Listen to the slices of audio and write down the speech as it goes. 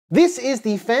This is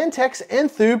the Phanteks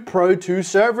Enthoo Pro 2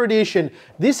 Server Edition.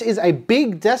 This is a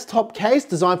big desktop case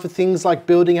designed for things like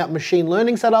building out machine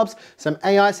learning setups, some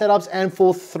AI setups, and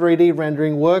for 3D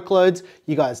rendering workloads.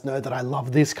 You guys know that I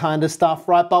love this kind of stuff,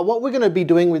 right? But what we're gonna be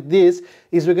doing with this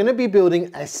is we're gonna be building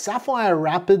a Sapphire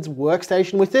Rapids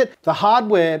workstation with it. The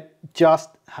hardware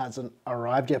just hasn't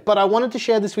arrived yet, but I wanted to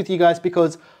share this with you guys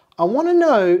because I wanna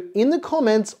know in the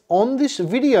comments on this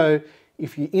video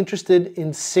if you're interested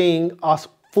in seeing us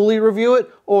fully review it,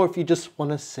 or if you just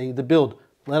want to see the build.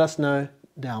 Let us know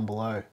down below.